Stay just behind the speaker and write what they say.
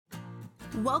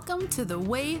Welcome to The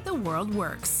Way the World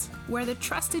Works, where the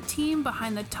trusted team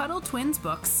behind the Tuttle Twins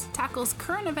books tackles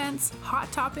current events, hot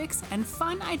topics, and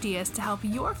fun ideas to help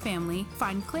your family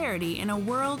find clarity in a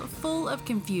world full of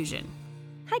confusion.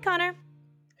 Hi, Connor.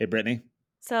 Hey, Brittany.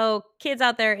 So, kids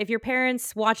out there, if your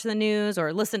parents watch the news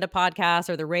or listen to podcasts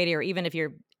or the radio, or even if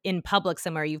you're in public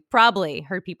somewhere, you've probably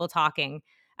heard people talking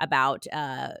about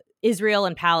Israel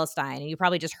and Palestine. And you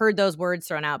probably just heard those words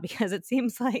thrown out because it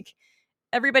seems like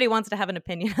everybody wants to have an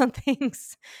opinion on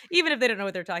things, even if they don't know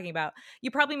what they're talking about.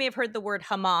 You probably may have heard the word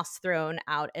Hamas thrown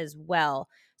out as well.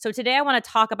 So today I want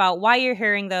to talk about why you're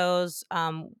hearing those,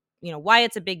 why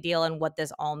it's a big deal and what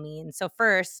this all means. So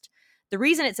first, the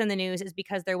reason it's in the news is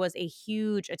because there was a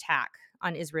huge attack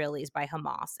on Israelis by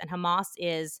Hamas. And Hamas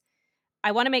is,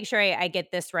 I want to make sure I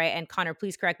get this right. And Connor,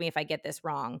 please correct me if I get this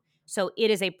wrong. So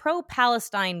it is a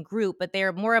pro-Palestine group, but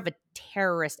they're more of a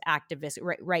terrorist activist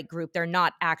right group. They're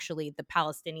not actually the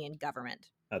Palestinian government.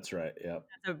 That's right. Yeah.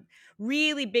 That's a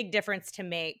really big difference to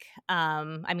make.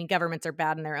 Governments are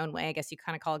bad in their own way. I guess you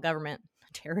kind of call a government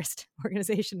a terrorist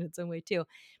organization in its own way too.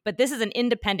 But this is an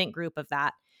independent group of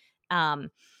that.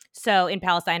 So in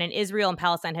Palestine, and Israel and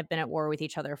Palestine have been at war with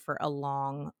each other for a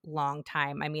long, long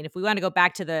time. I mean, if we want to go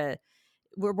back to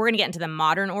we're going to get into the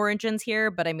modern origins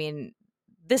here, but I mean,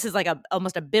 this is like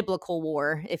almost a biblical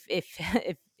war,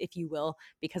 if you will,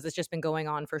 because it's just been going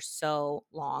on for so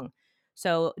long.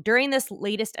 So during this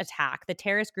latest attack, the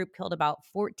terrorist group killed about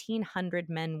 1,400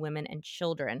 men, women, and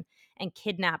children and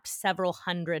kidnapped several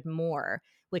hundred more,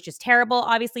 which is terrible.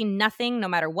 Obviously, nothing, no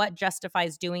matter what,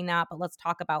 justifies doing that. But let's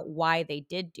talk about why they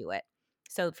did do it.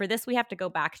 So for this, we have to go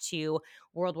back to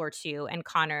World War II. And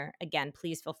Connor, again,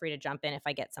 please feel free to jump in if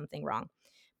I get something wrong.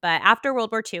 But after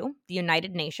World War II, the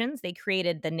United Nations, they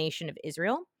created the nation of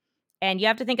Israel. And you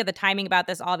have to think of the timing about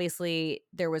this. Obviously,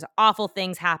 there was awful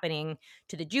things happening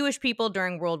to the Jewish people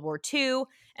during World War II.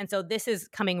 And so this is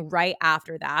coming right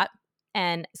after that.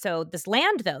 And so this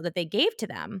land, though, that they gave to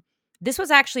them, this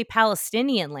was actually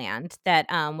Palestinian land that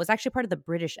was actually part of the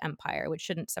British Empire, which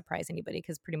shouldn't surprise anybody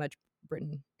because pretty much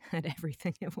Britain had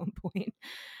everything at one point.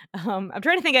 I'm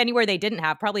trying to think anywhere they didn't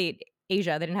have. Probably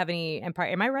Asia. They didn't have any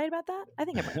empire. Am I right about that? I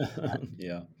think I'm right about that.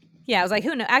 Yeah. Yeah, I was like,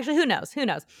 who knows? Actually, who knows? Who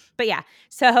knows? But yeah,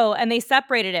 so, and they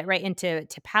separated it right into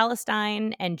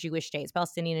Palestine and Jewish states,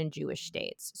 Palestinian and Jewish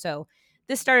states. So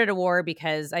this started a war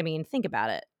because, I mean, think about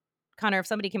it. Connor, if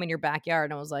somebody came in your backyard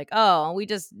and was like, oh, we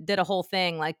just did a whole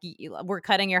thing, like we're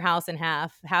cutting your house in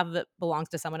half of it belongs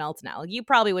to someone else now, you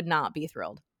probably would not be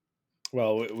thrilled.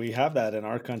 Well, we have that in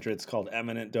our country. It's called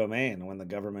eminent domain when the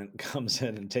government comes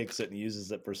in and takes it and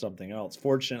uses it for something else.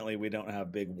 Fortunately, we don't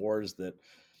have big wars that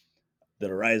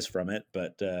arise from it.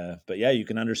 But yeah, you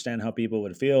can understand how people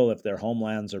would feel if their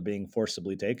homelands are being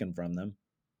forcibly taken from them.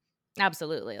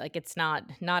 Absolutely. Like it's not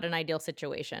an ideal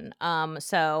situation.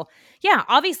 So yeah,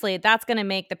 obviously that's going to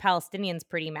make the Palestinians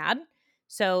pretty mad.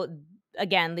 So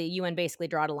again, the UN basically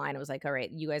drawed a line. It was like, all right,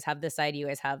 you guys have this side, you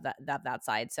guys have that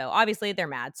side. So obviously they're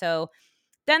mad. So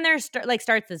then there's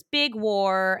starts this big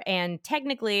war, and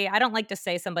technically, I don't like to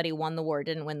say somebody won the war,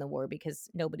 didn't win the war,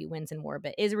 because nobody wins in war.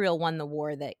 But Israel won the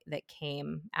war that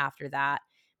came after that.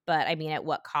 But I mean, at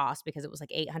what cost? Because it was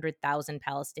like 800,000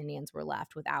 Palestinians were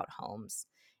left without homes.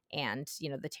 And,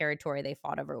 the territory they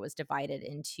fought over was divided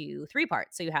into three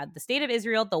parts. So you had the state of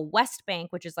Israel, the West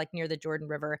Bank, which is like near the Jordan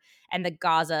River, and the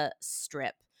Gaza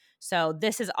Strip. So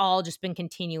this has all just been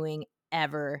continuing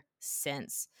ever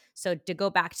since. So to go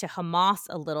back to Hamas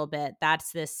a little bit,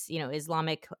 that's this,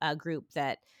 Islamic group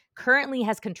that currently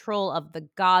has control of the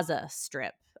Gaza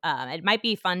Strip. It might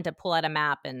be fun to pull out a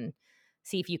map and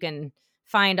see if you can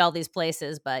find all these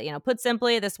places. But, put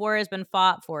simply, this war has been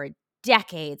fought for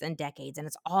decades and decades, and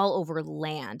it's all over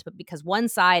land. But because one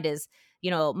side is,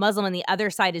 Muslim and the other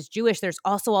side is Jewish, there's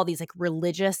also all these like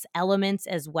religious elements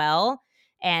as well.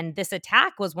 And this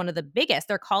attack was one of the biggest.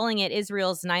 They're calling it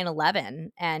Israel's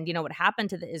 9/11. And, what happened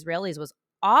to the Israelis was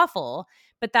awful.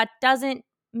 But that doesn't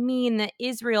mean that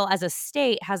Israel as a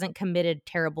state hasn't committed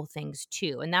terrible things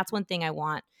too. And that's one thing I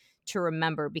want to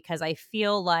remember, because I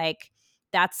feel like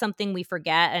that's something we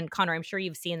forget. And Connor, I'm sure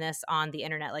you've seen this on the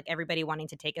internet, like everybody wanting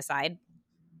to take a side.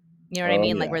 You know what I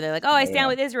mean? Yeah. Like where they're like, oh, I stand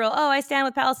with Israel. Oh, I stand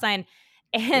with Palestine.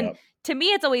 And Yep. to me,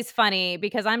 it's always funny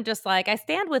because I'm just like, I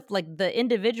stand with like the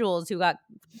individuals who got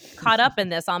caught up in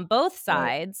this on both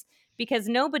sides, because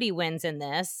nobody wins in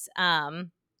this.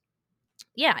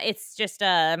 Yeah, it's just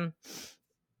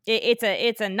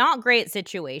it's a not great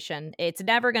situation. It's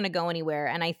never going to go anywhere.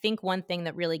 And I think one thing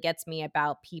that really gets me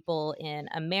about people in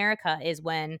America is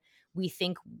when we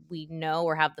think we know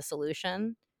or have the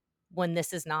solution, when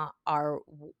this is not our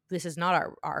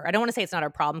I don't want to say it's not our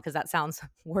problem, because that sounds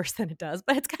worse than it does,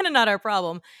 but it's kind of not our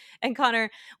problem. And Connor,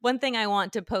 one thing I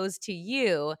want to pose to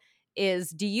you is,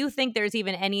 do you think there's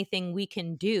even anything we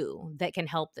can do that can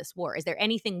help this war? Is there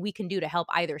anything we can do to help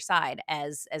either side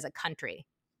as a country?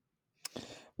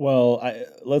 Well,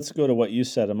 let's go to what you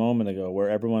said a moment ago, where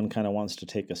everyone kind of wants to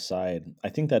take a side. I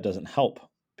think that doesn't help,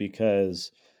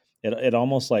 because it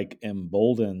almost like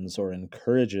emboldens or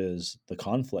encourages the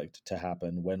conflict to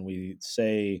happen when we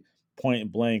say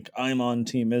point blank, "I'm on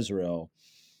Team Israel,"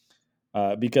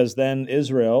 because then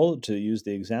Israel, to use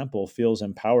the example, feels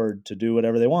empowered to do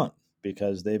whatever they want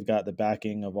because they've got the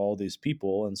backing of all these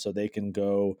people, and so they can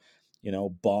go,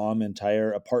 bomb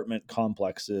entire apartment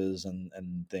complexes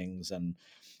and things, and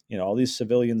all these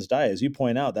civilians die. As you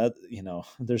point out, that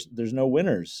there's no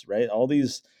winners, right? All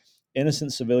these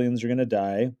innocent civilians are going to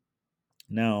die.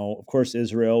 Now, of course,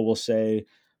 Israel will say,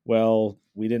 well,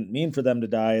 we didn't mean for them to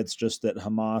die. It's just that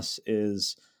Hamas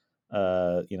is,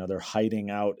 they're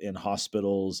hiding out in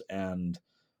hospitals and,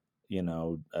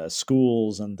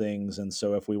 schools and things. And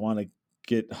so if we want to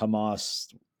get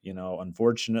Hamas,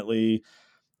 unfortunately,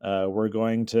 we're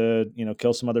going to,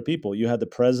 kill some other people. You had the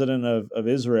president of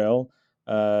Israel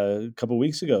a couple of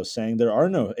weeks ago saying there are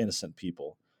no innocent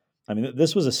people. I mean,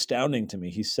 this was astounding to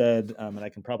me. He said, and I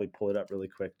can probably pull it up really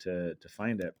quick to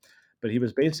find it, but he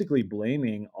was basically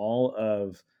blaming all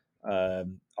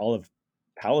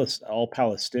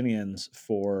Palestinians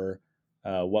for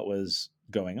what was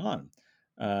going on,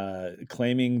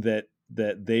 claiming that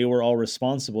they were all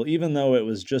responsible, even though it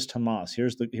was just Hamas.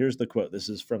 Here's the quote. This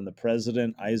is from the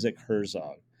president, Isaac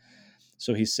Herzog.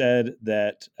 So he said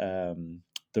that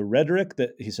the rhetoric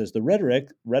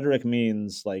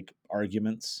means like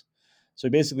arguments. So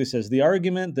he basically says the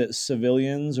argument that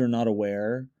civilians are not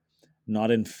aware, not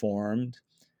informed,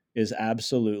 is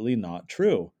absolutely not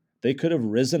true. They could have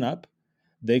risen up.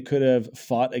 They could have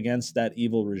fought against that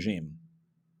evil regime.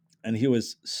 And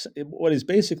what he's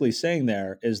basically saying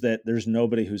there is that there's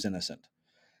nobody who's innocent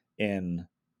in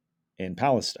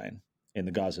Palestine, in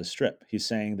the Gaza Strip. He's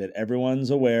saying that everyone's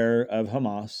aware of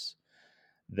Hamas,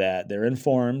 that they're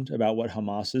informed about what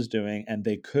Hamas is doing, and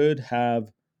they could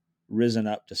have risen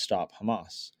up to stop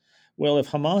Hamas. Well, if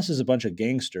Hamas is a bunch of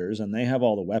gangsters and they have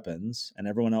all the weapons and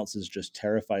everyone else is just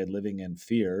terrified, living in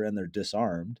fear, and they're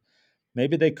disarmed,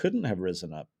 maybe they couldn't have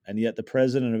risen up. And yet the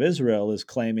president of Israel is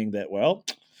claiming that, well,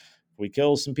 we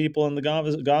kill some people in the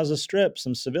Gaza Strip,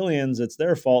 some civilians, it's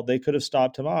their fault. They could have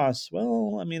stopped Hamas.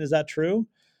 Well, I mean, is that true?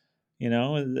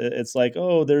 It's like,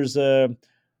 oh, there's a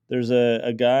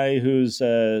guy who's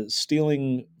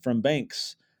stealing from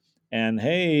banks, and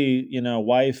hey,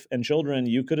 wife and children,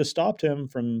 you could have stopped him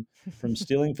from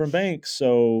stealing from banks.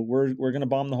 So we're going to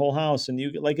bomb the whole house, and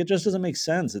it just doesn't make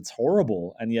sense. It's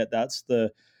horrible, and yet that's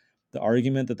the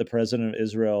argument that the president of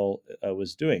Israel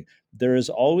was doing. There is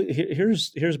always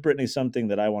here's Brittany, something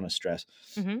that I want to stress.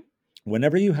 Mm-hmm.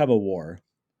 Whenever you have a war,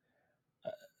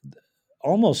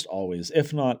 almost always,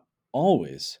 if not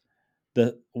always,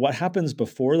 what happens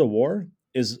before the war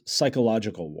is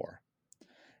psychological war.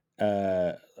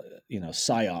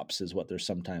 Psyops is what they're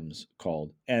sometimes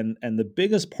called, and the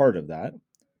biggest part of that,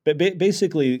 but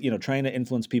basically, trying to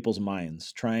influence people's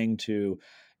minds, trying to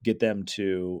get them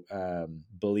to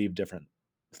believe different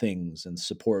things and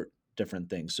support different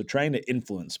things. So trying to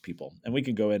influence people, and we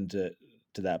can go into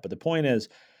that. But the point is,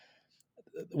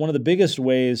 one of the biggest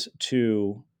ways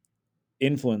to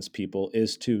influence people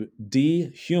is to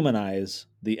dehumanize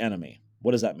the enemy.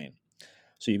 What does that mean?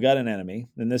 So you've got an enemy.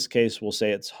 In this case, we'll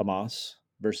say it's Hamas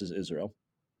versus Israel.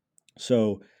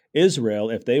 So Israel,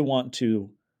 if they want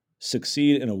to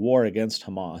succeed in a war against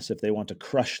Hamas, if they want to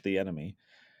crush the enemy,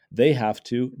 they have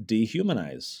to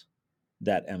dehumanize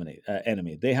that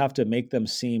enemy. They have to make them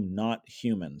seem not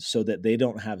human so that they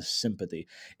don't have sympathy.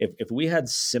 If we had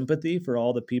sympathy for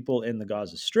all the people in the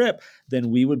Gaza Strip,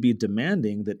 then we would be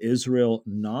demanding that Israel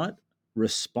not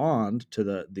respond to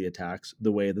the attacks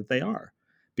the way that they are,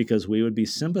 because we would be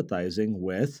sympathizing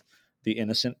with the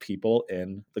innocent people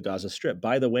in the Gaza Strip.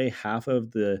 By the way, half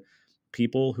of the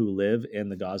people who live in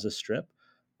the Gaza Strip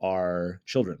are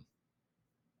children.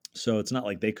 So it's not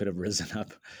like they could have risen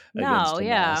up against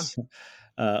Hamas,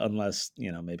 unless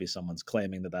maybe someone's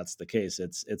claiming that that's the case.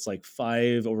 It's like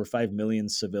over 5 million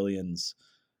civilians,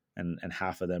 and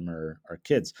half of them are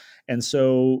kids. And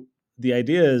so the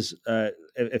idea is,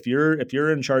 if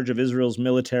you're in charge of Israel's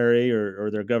military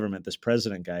or their government, this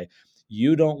president guy,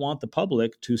 you don't want the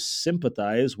public to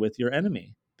sympathize with your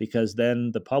enemy, because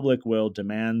then the public will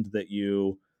demand that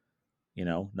you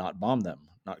not bomb them,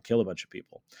 not kill a bunch of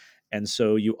people. And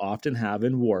so you often have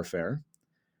in warfare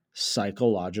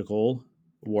psychological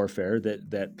warfare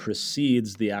that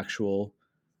precedes a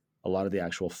lot of the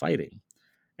actual fighting.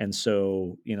 And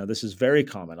so, this is very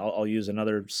common. I'll use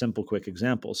another simple, quick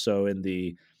example. So in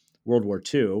the World War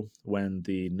II, when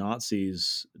the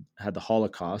Nazis had the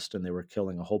Holocaust and they were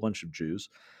killing a whole bunch of Jews,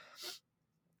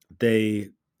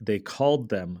 they called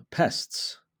them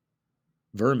pests,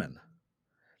 vermin.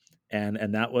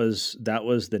 And that was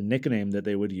the nickname that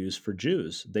they would use for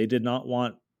Jews. They did not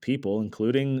want people,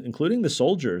 including the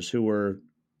soldiers who were,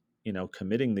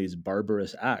 committing these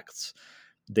barbarous acts.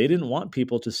 They didn't want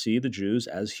people to see the Jews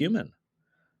as human.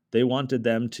 They wanted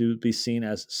them to be seen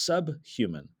as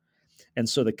subhuman. And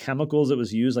so the chemicals that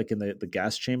was used, like in the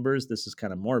gas chambers, this is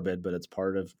kind of morbid, but it's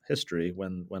part of history.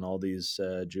 When all these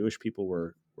Jewish people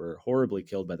were horribly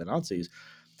killed by the Nazis,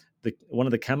 one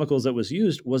of the chemicals that was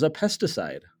used was a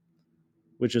pesticide,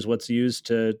 which is what's used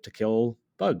to kill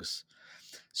bugs.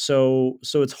 So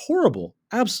it's horrible,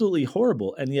 absolutely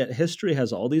horrible. And yet history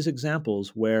has all these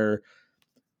examples where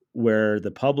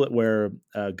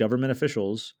government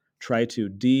officials try to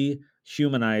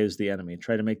dehumanize the enemy,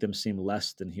 try to make them seem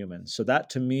less than human. So that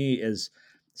to me is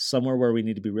somewhere where we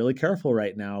need to be really careful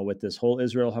right now with this whole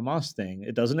Israel-Hamas thing.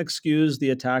 It doesn't excuse the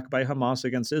attack by Hamas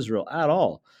against Israel at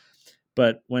all.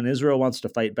 But when Israel wants to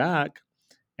fight back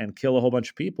and kill a whole bunch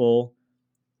of people,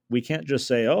 we can't just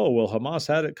say, "Oh, well, Hamas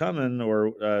had it coming,"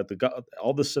 or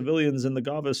all the civilians in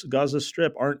the Gaza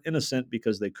Strip aren't innocent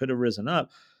because they could have risen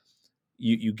up.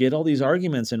 You get all these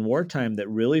arguments in wartime that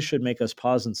really should make us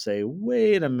pause and say,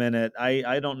 "Wait a minute,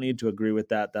 I don't need to agree with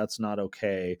that. That's not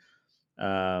okay."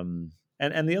 And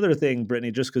the other thing,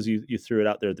 Brittany, just because you threw it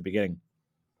out there at the beginning,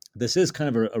 this is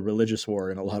kind of a religious war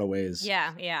in a lot of ways.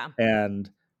 Yeah. And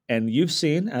you've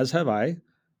seen, as have I,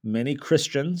 many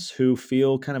Christians who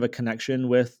feel kind of a connection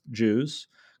with Jews,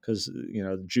 because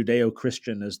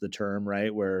Judeo-Christian is the term,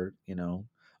 right? Where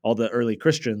all the early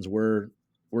Christians were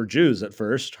Jews at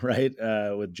first, right?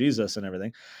 With Jesus and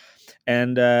everything,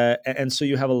 and so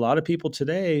you have a lot of people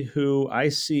today who I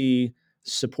see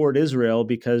support Israel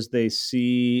because they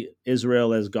see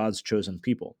Israel as God's chosen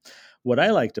people. What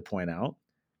I like to point out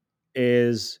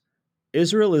is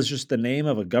Israel is just the name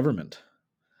of a government.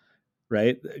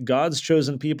 Right? God's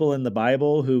chosen people in the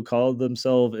Bible who called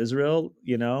themselves Israel,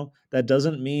 that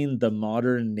doesn't mean the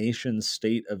modern nation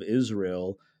state of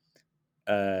Israel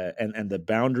and the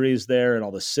boundaries there and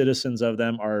all the citizens of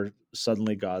them are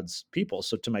suddenly God's people.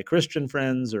 So to my Christian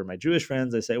friends or my Jewish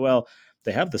friends, they say, well,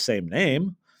 they have the same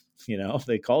name,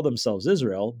 they call themselves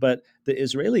Israel, but the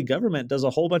Israeli government does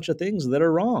a whole bunch of things that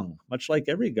are wrong, much like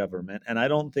every government. And I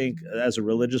don't think, as a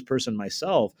religious person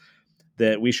myself,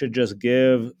 that we should just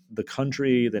give the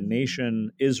country, the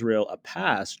nation, Israel a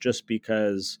pass just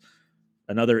because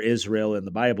another Israel in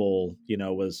the Bible,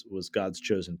 was God's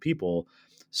chosen people.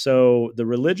 So the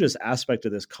religious aspect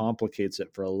of this complicates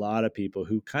it for a lot of people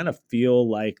who kind of feel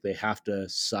like they have to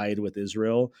side with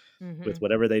Israel with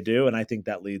whatever they do. And I think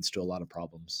that leads to a lot of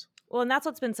problems. Well, and that's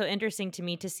what's been so interesting to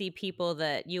me, to see people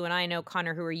that you and I know,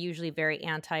 Connor, who are usually very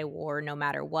anti-war no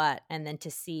matter what, and then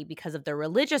to see, because of the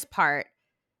religious part,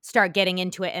 start getting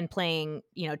into it and playing,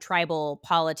 tribal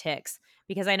politics.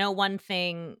 Because I know one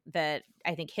thing that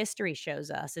I think history shows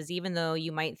us is, even though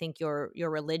you might think your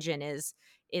religion is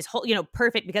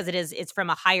perfect because it's from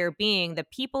a higher being, the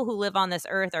people who live on this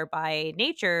earth are by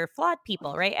nature flawed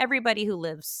people, right? Everybody who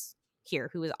lives here,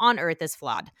 who is on earth, is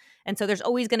flawed. And so there's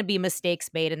always going to be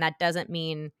mistakes made. And that doesn't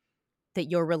mean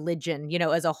that your religion,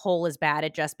 as a whole, is bad.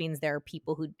 It just means there are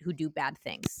people who do bad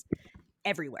things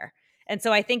everywhere. And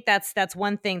so I think that's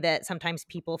one thing that sometimes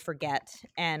people forget.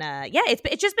 And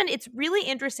it's really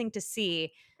interesting to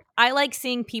see. I like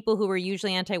seeing people who are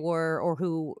usually anti-war or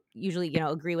who usually,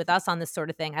 agree with us on this sort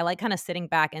of thing. I like kind of sitting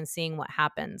back and seeing what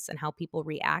happens and how people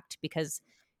react, because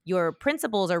your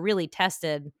principles are really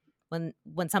tested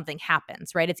when something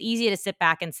happens, right? It's easy to sit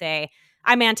back and say,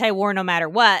 I'm anti-war no matter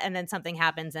what, and then something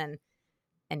happens and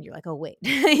you're like, oh wait,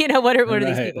 what are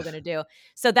these people going to do?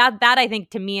 So that I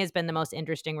think, to me, has been the most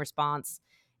interesting response.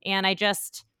 And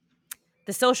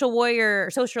the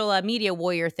social media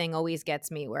warrior thing always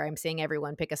gets me, where I'm seeing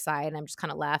everyone pick a side and I'm just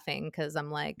kind of laughing, because I'm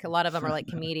like, a lot of them are like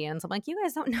comedians. I'm like, you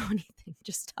guys don't know anything.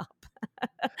 Just stop.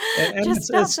 And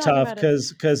it's tough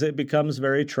because it becomes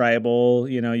very tribal.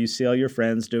 You see all your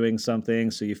friends doing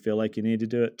something, so you feel like you need to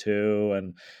do it too.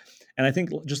 And I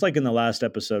think, just like in the last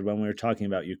episode when we were talking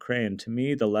about Ukraine, to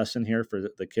me, the lesson here for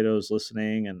the kiddos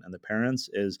listening and the parents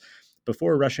is,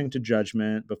 before rushing to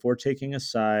judgment, before taking a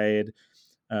side,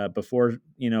 before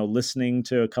listening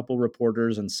to a couple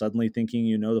reporters and suddenly thinking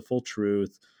the full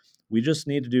truth, we just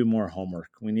need to do more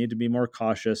homework. We need to be more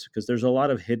cautious, because there's a lot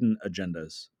of hidden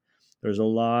agendas. There's a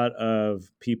lot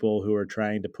of people who are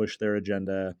trying to push their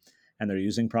agenda, and they're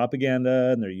using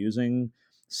propaganda, and they're using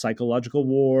psychological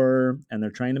war, and they're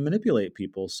trying to manipulate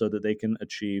people so that they can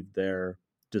achieve their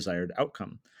desired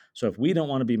outcome. So if we don't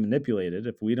want to be manipulated,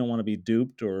 if we don't want to be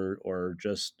duped or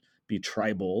just be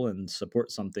tribal and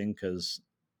support something because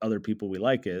other people we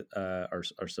like it are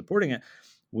supporting it,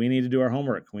 we need to do our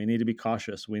homework. We need to be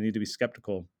cautious. We need to be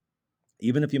skeptical,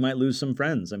 even if you might lose some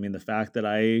friends. I mean, the fact that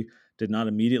I did not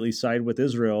immediately side with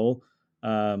Israel,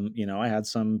 I had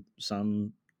some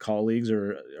colleagues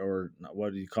or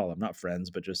what do you call them? Not friends,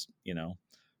 but just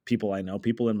people I know,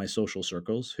 people in my social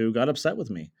circles who got upset with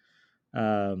me.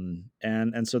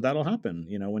 And so that'll happen.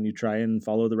 When you try and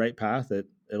follow the right path,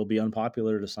 it'll be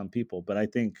unpopular to some people. But I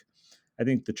think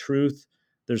the truth.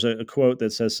 There's a quote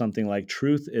that says something like,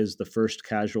 "Truth is the first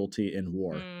casualty in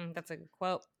war." That's a good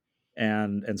quote.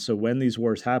 And so when these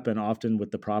wars happen, often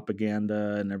with the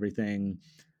propaganda and everything,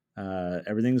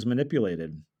 everything's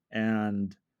manipulated,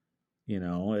 and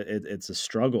it's a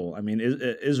struggle. I mean,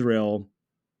 Israel.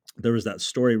 There was that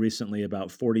story recently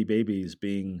about 40 babies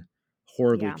being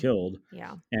horribly killed.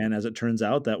 Yeah. And as it turns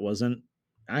out, that wasn't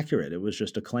accurate. It was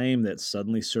just a claim that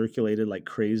suddenly circulated like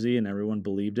crazy, and everyone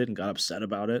believed it and got upset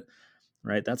about it.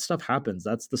 Right? That stuff happens.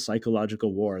 That's the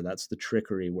psychological war. That's the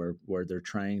trickery where they're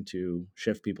trying to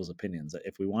shift people's opinions.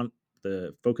 If we want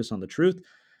the focus on the truth,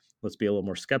 let's be a little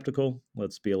more skeptical.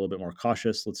 Let's be a little bit more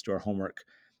cautious. Let's do our homework.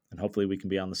 And hopefully we can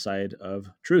be on the side of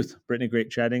truth. Brittany,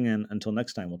 great chatting. And until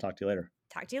next time, we'll talk to you later.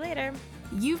 Talk to you later.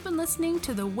 You've been listening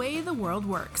to The Way the World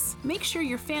Works. Make sure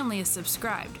your family is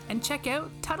subscribed and check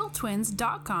out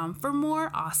TuttleTwins.com for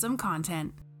more awesome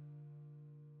content.